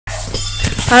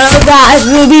Hello guys,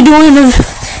 we'll be doing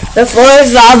the floor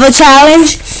is lava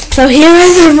challenge. So here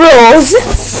are the rules.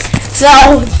 So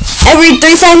every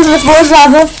 3 seconds the floor is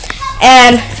lava,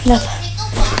 and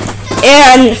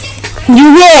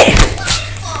you get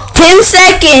 10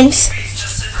 seconds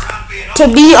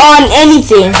to be on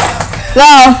anything.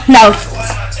 Well, no.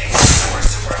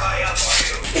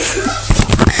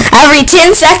 Every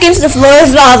 10 seconds the floor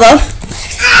is lava,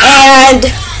 and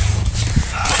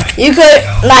you could,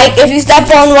 like, if you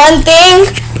step on one thing,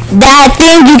 that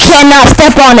thing you cannot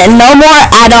step on it no more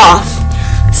at all.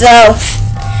 So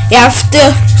you have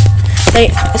to,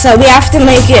 we have to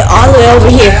make it all the way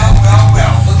over here.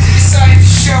 Well, look who decided to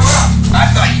show up. I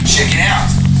thought you'd chicken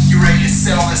out. You ready to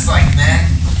settle this like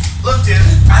men? Look, dude,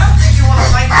 I don't think you want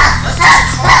to fight. Let's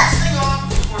just call this thing off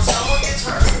before someone gets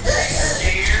hurt.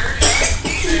 Scared?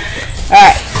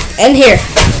 Alright, and here.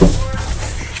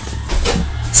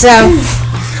 So,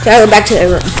 gotta go back to the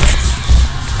room.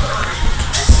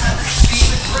 Be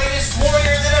the greatest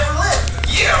warrior that ever lived.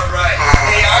 Yeah, right.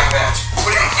 Hey, I bet.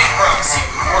 What did you get from us?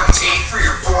 More teeth for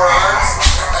your forearms?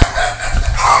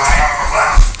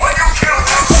 When you kill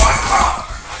this one.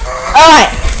 Alright.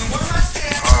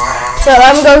 So,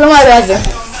 I'm gonna go to my bathroom.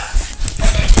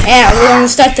 And we're gonna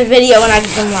start the video when I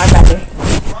get to my bathroom.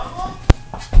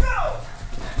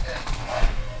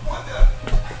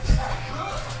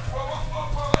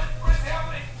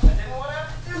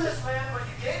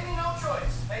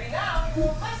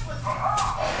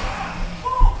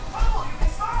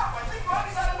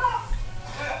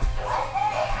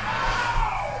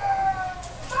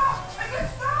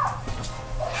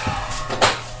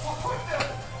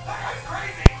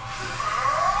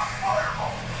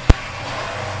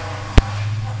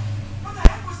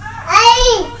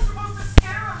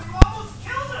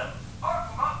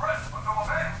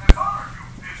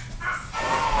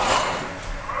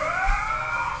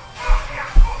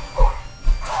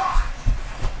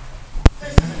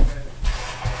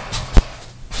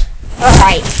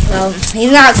 Alright, well,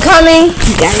 he's not coming.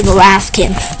 You gotta go ask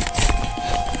him.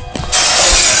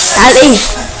 Ali.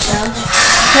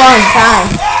 Come on, fine.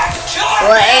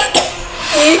 Wait.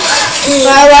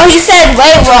 Well, he said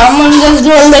wait, well, I'm gonna just do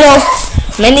a little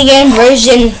minigame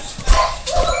version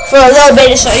for a little bit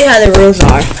to show you how the rules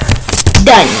are.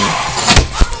 Done.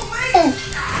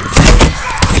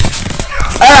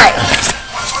 Alright.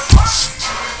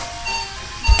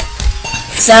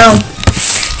 So,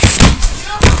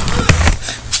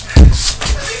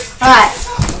 alright.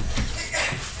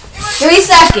 3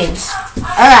 seconds.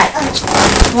 Alright.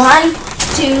 1,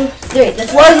 2, 3. The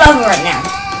floor is lava right now.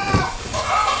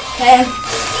 Okay.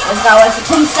 Let's go with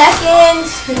 10 seconds.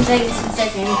 10 seconds, 10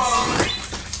 seconds.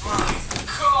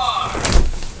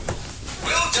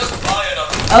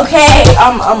 Okay,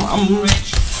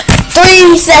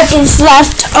 3 seconds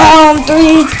left.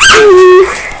 3, 2,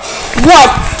 1.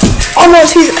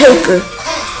 Almost piece of paper.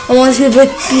 Almost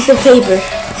piece of paper.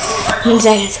 10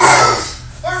 seconds.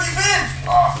 Where have you been?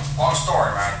 Long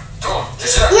story, man. Dude,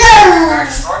 just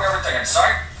destroying everything in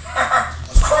sight.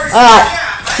 Alright.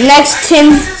 Next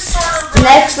 3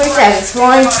 seconds.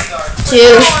 1,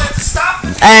 2,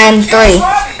 and 3.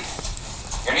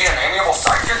 You need an amiable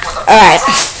sidekick with a... Alright.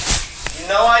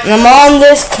 I'm on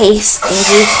this case,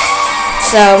 Angie.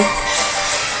 So,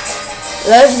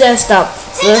 let's just stop.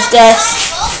 Let's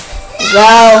just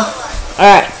go.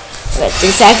 Alright.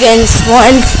 3 seconds.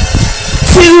 1,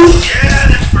 2,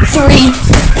 3.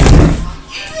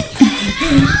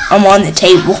 I'm on the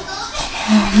table.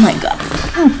 Oh my god.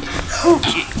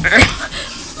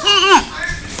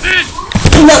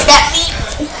 Look at me.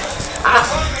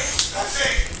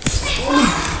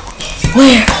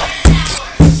 Where?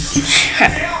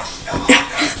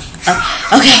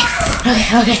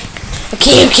 Okay.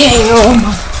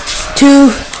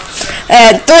 2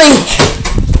 and 3.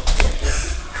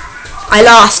 I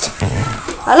lost.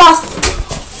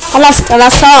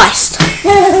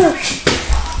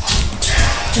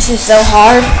 This is so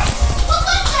hard.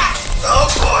 Oh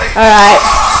boy. Alright.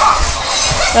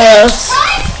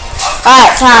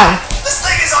 Alright, time. This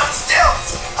thing is on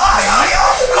stilts.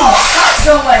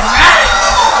 So much matter.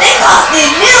 They cost me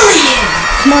millions.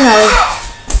 Come on, Ellie.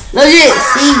 Legit,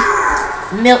 see?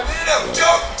 Milk.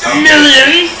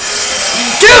 Million.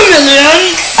 2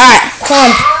 million. Alright, come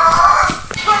on.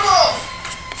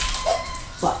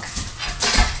 Fuck.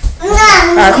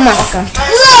 Alright, come on.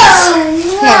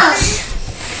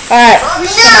 Alright,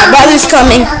 my brother's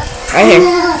coming. Right here.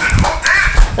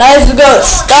 Let's go.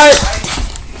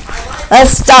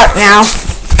 Let's start now.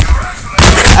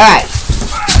 Alright.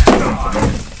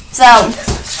 So,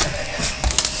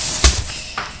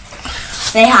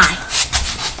 say hi.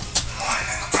 My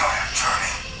entire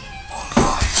journey will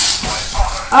lie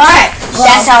Alright,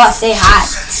 that's how I say hi.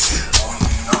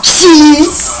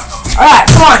 Cheese. Alright,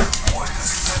 come on.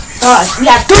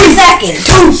 We have 3 seconds.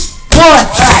 2,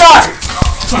 1, start.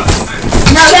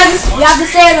 No, you have to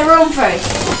stay in the room first.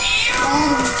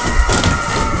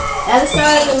 You have to stay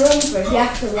in the room first. You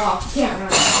have to walk. You can't run.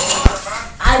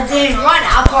 I didn't run.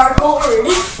 I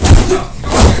parkoured.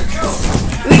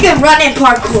 We can run and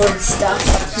parkour and stuff.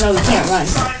 No, we can't run.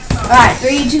 Alright,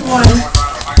 3, 2, 1.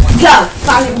 Go.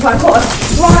 Parkour.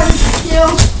 1, 2,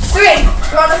 3.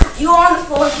 You're on the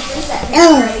floor for 3 seconds.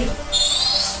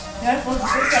 You're on the floor for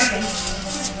 3 seconds.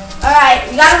 Alright,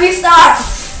 we gotta restart.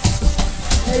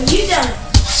 No, you don't.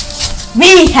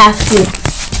 We have to.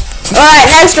 Alright,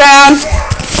 next round.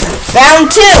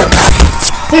 Round 2.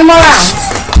 3 more rounds.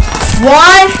 1,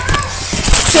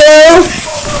 2,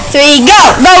 3, go!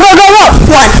 Go!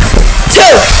 1, 2,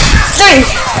 3.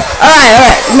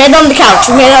 Alright. We made it on the couch.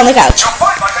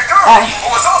 Alright.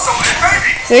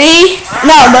 3.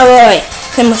 No, wait.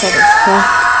 10 more seconds.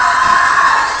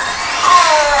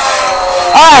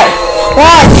 Alright.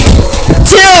 1,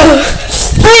 2,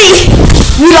 3.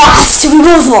 We lost. We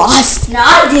both lost. No,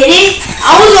 I didn't.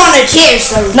 I was on a chair,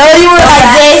 so. No, you were like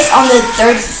this on the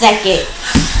 3rd second.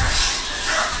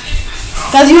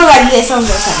 Because you were like this on the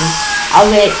 2nd. I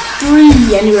was like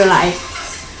 3 and you were like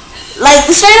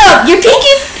straight up. Your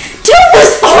pinky toe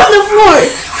was on the floor.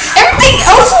 Everything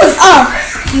else was up.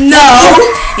 No.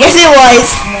 Yes, it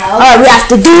was. No. Alright, we have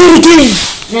to do it again.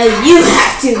 No, you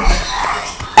have to.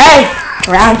 Hey,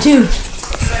 round 2.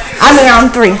 I'm in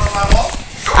round 3.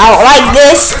 I don't like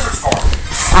this.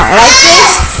 I don't like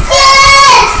this.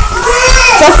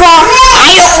 So far,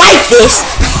 I don't like this.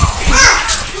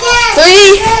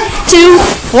 3, 2,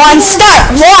 1,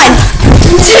 start. 1,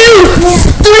 2,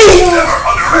 3.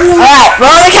 Alright,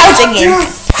 we're on the couch again.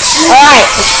 Alright.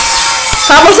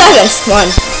 Couple seconds.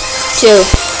 1, 2,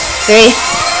 3,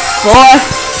 4,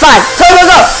 5.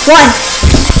 Go. 1,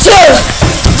 2,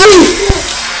 3.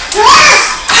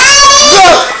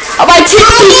 Go. My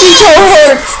pinky toe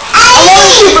hurts. I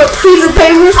want to piece of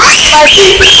paper. My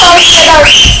pinky toe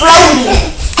starts floating.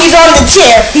 He's on the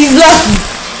chair. He's lucky.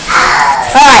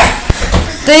 Alright.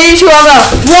 3, 2, 1, go.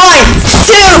 1,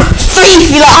 2,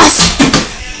 3. You lost.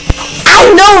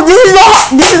 I know this is what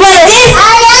this is the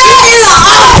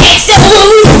Except when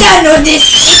we done on this.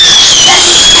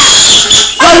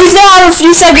 Well, we still have a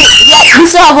few seconds. Yeah, we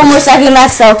still have 1 more second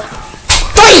left. So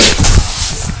 3.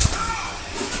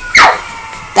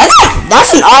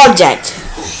 That's an object.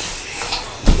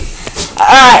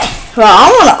 Alright. Well, I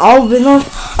want to open one.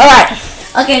 Alright.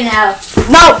 Okay, now.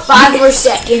 No. 5 more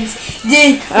seconds.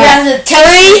 Then we have to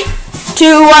 3,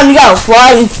 2, 1, go.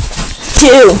 1,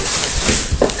 2,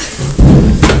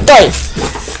 3.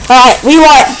 Alright, we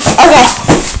won. Okay.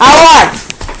 I won.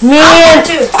 Me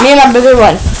and my bigger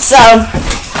one. So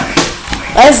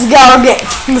let's go again.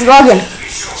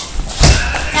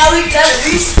 Now we gotta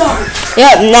restart.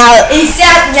 Yep, now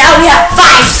Except now we have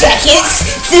 5 seconds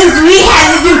since we had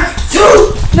to do 3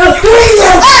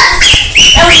 more.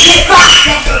 And we did 5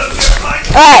 seconds.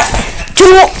 alright.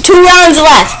 Two rounds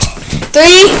left.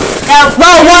 3. Now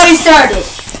one. We started.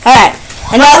 Alright.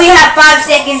 And Now now we have 5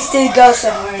 seconds to go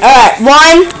somewhere. alright.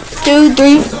 1, 2,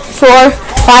 3, 4,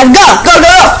 5, go!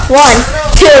 1,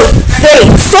 2,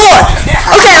 3, 4.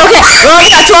 Okay. We're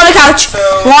on the couch.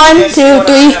 1, 2,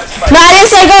 3. No, I didn't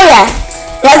say go yet.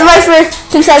 You have to wait for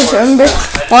 2 seconds, remember?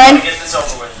 1,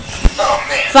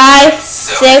 5,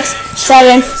 6,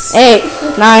 7, 8,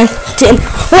 9, 10. 1,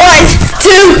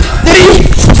 2, 3,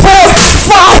 4,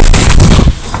 5.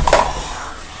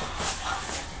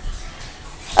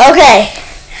 Okay.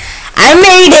 I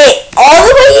made it all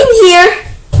the way in here.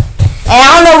 And I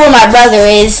don't know where my brother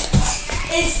is.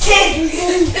 It's 10.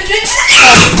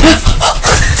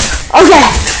 Okay.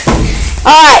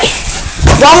 Alright.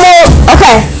 One more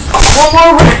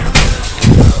round.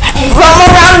 One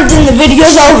more round and the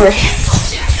video's over.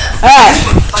 Alright.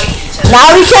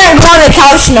 Now we can't go on the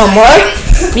couch no more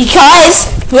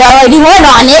because we already went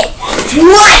on it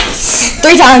twice.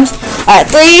 3 times.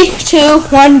 Alright, 3, 2,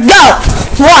 1, go!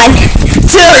 1, 2,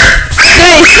 3,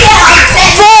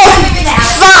 4,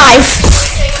 5.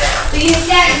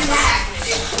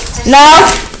 Now,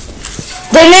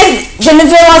 then if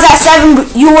it was at 7,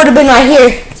 you would have been right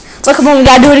here. So come on, we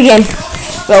gotta do it again.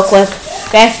 Real quick,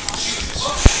 okay?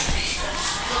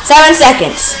 7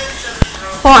 seconds.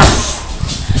 Come on.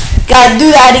 Gotta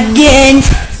do that again.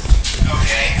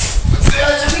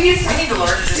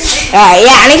 Alright,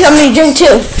 yeah, I need something to drink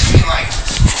too.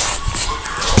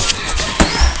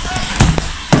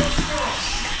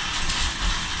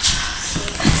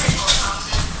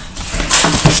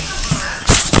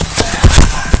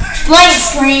 Blank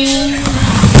screen.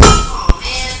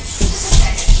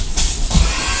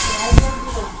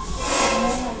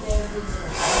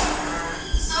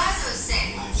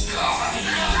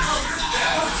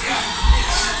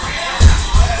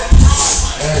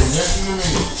 next to me.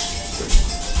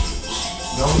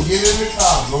 Don't get in the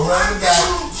car. Go around the back.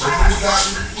 Open the back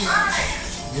with the key.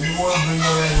 Give me one. Bring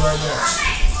your ass right now.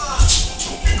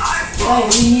 Oh,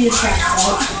 we need a track,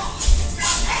 right?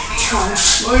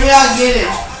 Where do y'all get it?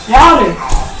 Louder.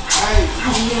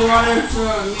 Alright, you get water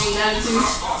from me, attitude.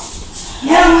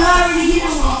 Yeah, we already get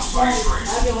one.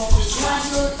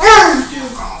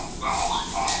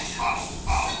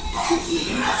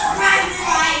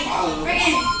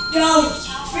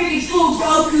 Freaking full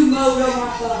Goku mode on my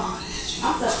phone.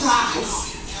 I'm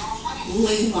surprised.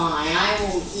 Levi, I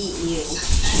won't eat you.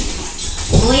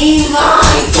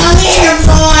 Levi, come here,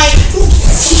 boy!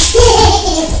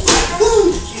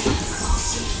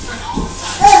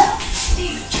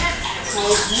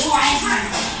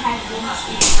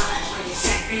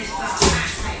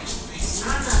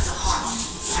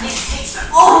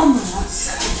 Oh my God.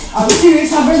 Are you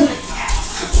serious, my brother?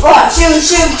 What? Shoot.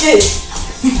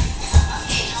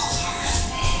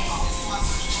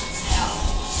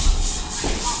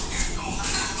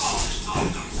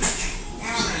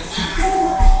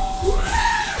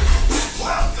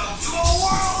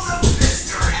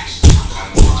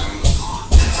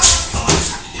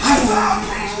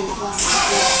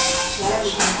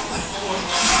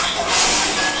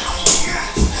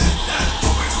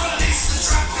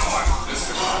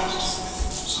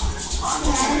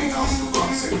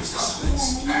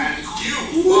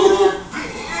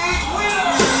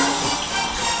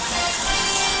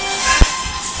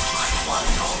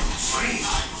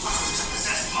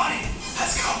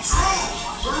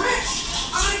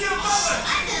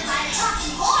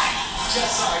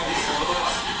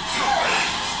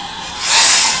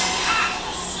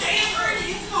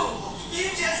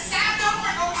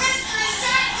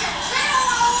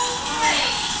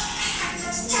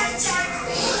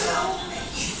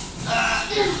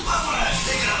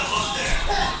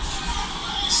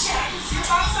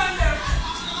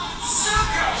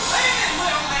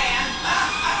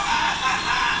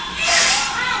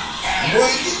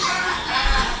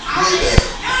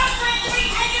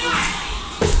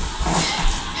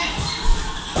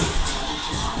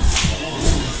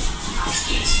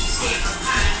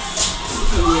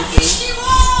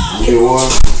 Get one. Get one.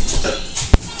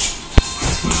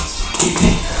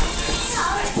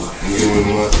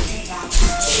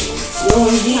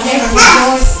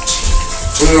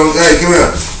 Put it on. Hey, come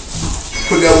here.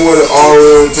 Put that water all the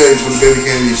way on the table for the baby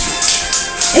can't eat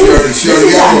shit. She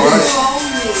already got one, right?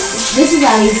 This is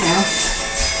how you sound.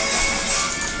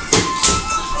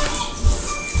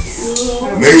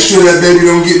 Make sure that baby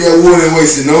don't get that water and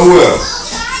waste it nowhere.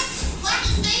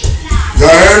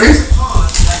 Y'all heard me?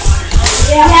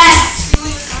 Yeah.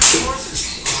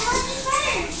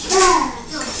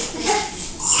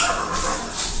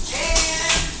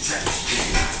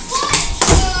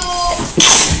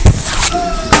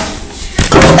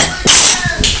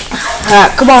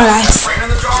 Alright, come on guys.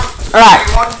 Alright,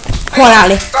 come on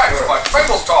Ali.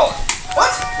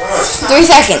 3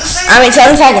 seconds.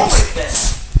 7 seconds.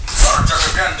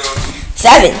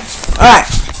 7. Alright.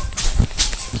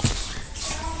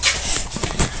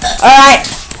 Alright.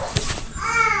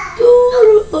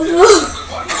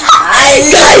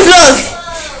 Guys, look!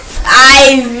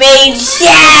 I've made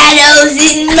shadows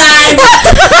in my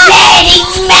setting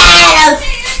shadows!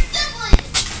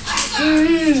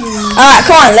 Alright,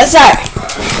 come on, let's start.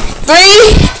 3,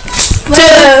 2.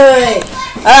 Wait.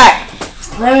 Alright.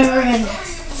 Let me bring it.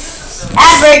 I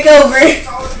break over. Wait,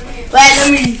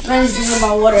 let me finish drinking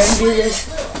my water and do this.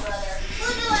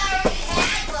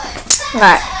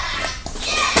 Alright.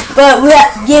 But we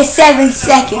have to get 7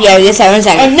 seconds. Yeah, we get 7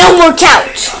 seconds. And no more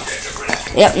couch.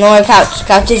 Yep, no more couch.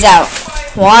 Couch is out.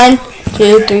 1,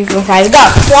 2, 3, 4, 5, go.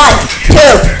 1, 2,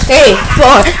 3,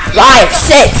 4, 5,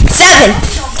 6, 7.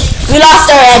 We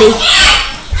lost already.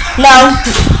 No,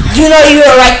 you know you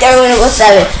were right there when it was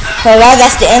 7. So guys,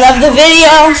 that's the end of the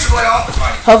video.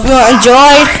 Hope you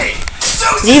enjoyed.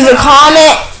 Leave a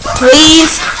comment,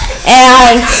 please.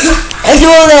 And do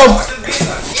a little...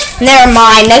 Never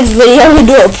mind, next video we'll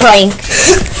do a prank.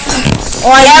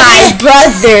 On my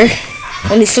brother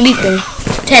when he's sleeping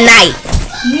tonight.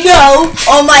 No,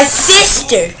 on my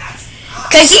sister.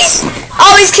 Because she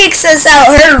always kicks us out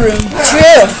her room.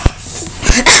 True.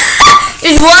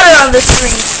 There's water on the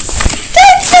screen.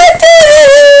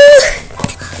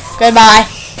 Goodbye.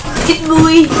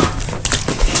 Goodbye.